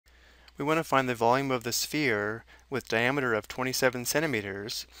We want to find the volume of the sphere with diameter of 27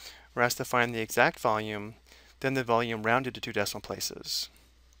 centimeters. We're asked to find the exact volume, then the volume rounded to 2 decimal places.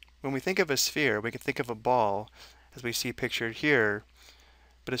 When we think of a sphere, we can think of a ball, as we see pictured here,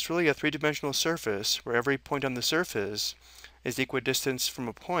 but it's really a three-dimensional surface where every point on the surface is equidistant from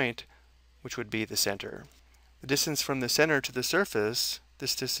a point, which would be the center. The distance from the center to the surface,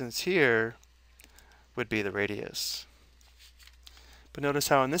 this distance here, would be the radius. But notice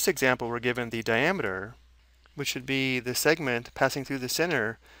how in this example we're given the diameter, which should be the segment passing through the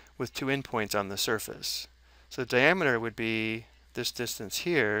center with 2 endpoints on the surface. So the diameter would be this distance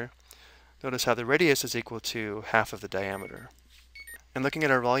here. Notice how the radius is equal to half of the diameter. And looking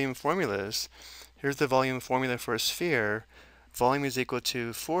at our volume formulas, here's the volume formula for a sphere. Volume is equal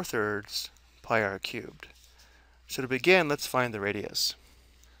to 4/3 pi r cubed. So to begin, let's find the radius.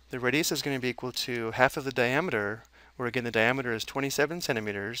 The radius is going to be equal to half of the diameter, where again the diameter is 27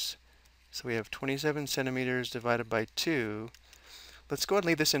 centimeters. So we have 27 centimeters divided by 2. Let's go ahead and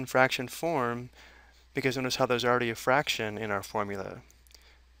leave this in fraction form, because notice how there's already a fraction in our formula.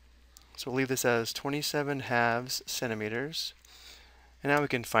 So we'll leave this as 27/2 centimeters. And now we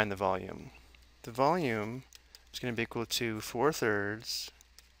can find the volume. The volume is going to be equal to 4/3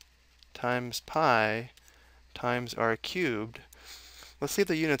 times pi times r cubed. Let's leave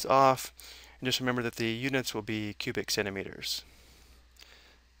the units off and just remember that the units will be cubic centimeters.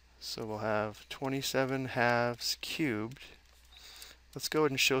 So we'll have 27/2 cubed. Let's go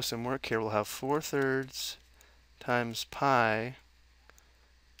ahead and show some work here. We'll have 4/3 times pi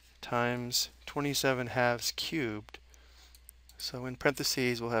times 27/2 cubed. So in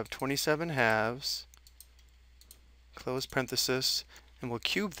parentheses, we'll have 27/2, close parenthesis, and we'll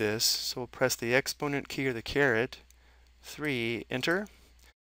cube this. So we'll press the exponent key or the caret, 3, enter.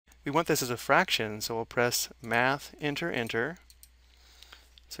 We want this as a fraction, so we'll press math, enter, enter.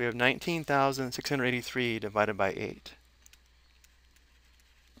 So we have 19,683 divided by 8.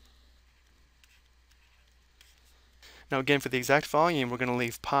 Now again, for the exact volume, we're going to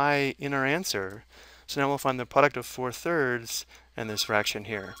leave pi in our answer. So now we'll find the product of 4/3 and this fraction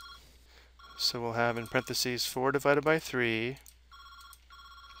here. So we'll have in parentheses 4 divided by 3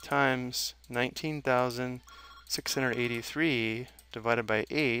 times 19,683 divided by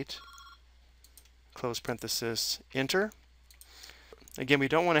 8, close parenthesis, enter. Again, we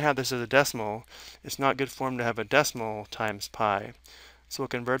don't want to have this as a decimal. It's not good form to have a decimal times pi. So we'll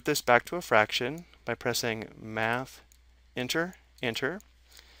convert this back to a fraction by pressing math, enter, enter.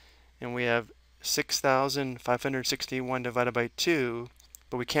 And we have 6,561 divided by 2,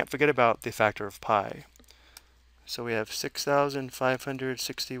 but we can't forget about the factor of pi. So we have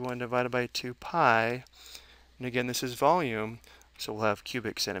 6,561 divided by 2 pi, and again this is volume, so we'll have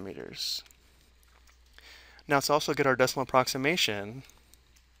cubic centimeters. Now let's also get our decimal approximation.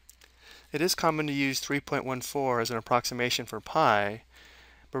 It is common to use 3.14 as an approximation for pi,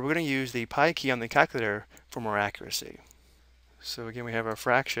 but we're going to use the pi key on the calculator for more accuracy. So again we have our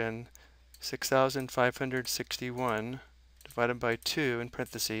fraction 6,561 divided by 2 in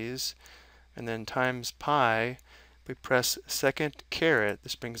parentheses, and then times pi. We press second caret,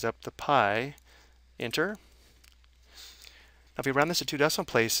 this brings up the pi, enter. Now if we round this to 2 decimal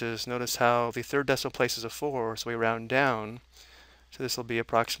places, notice how the third decimal place is a 4, so we round down. So this will be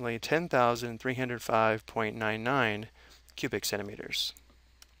approximately 10,305.99 cubic centimeters.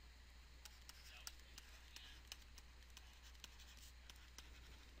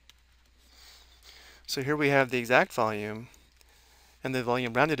 So here we have the exact volume and the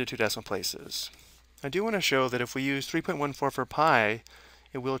volume rounded to 2 decimal places. I do want to show that if we use 3.14 for pi,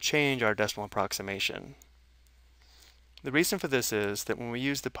 it will change our decimal approximation. The reason for this is that when we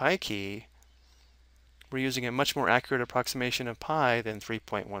use the pi key, we're using a much more accurate approximation of pi than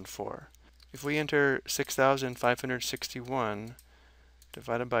 3.14. If we enter 6,561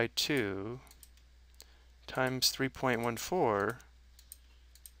 divided by 2 times 3.14,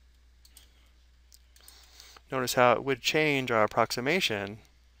 notice how it would change our approximation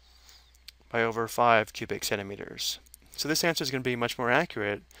by over 5 cubic centimeters. So this answer is going to be much more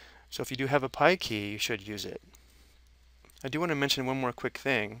accurate, so if you do have a pi key, you should use it. I do want to mention one more quick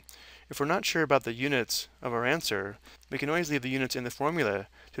thing. If we're not sure about the units of our answer, we can always leave the units in the formula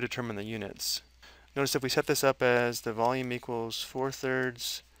to determine the units. Notice if we set this up as the volume equals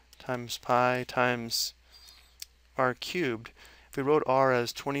 4/3 times pi times r cubed, if we wrote r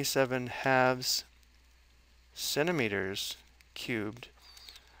as 27/2 centimeters cubed,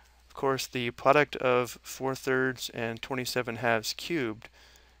 of course the product of 4/3 and 27/2 cubed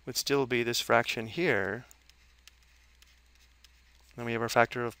would still be this fraction here. Then we have our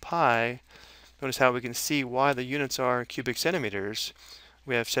factor of pi. Notice how we can see why the units are cubic centimeters.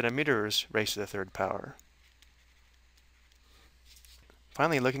 we have centimeters raised to the third power.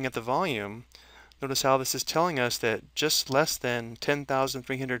 Finally, looking at the volume, notice how this is telling us that just less than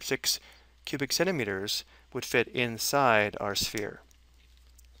 10,306 cubic centimeters would fit inside our sphere.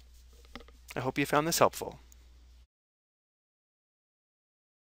 I hope you found this helpful.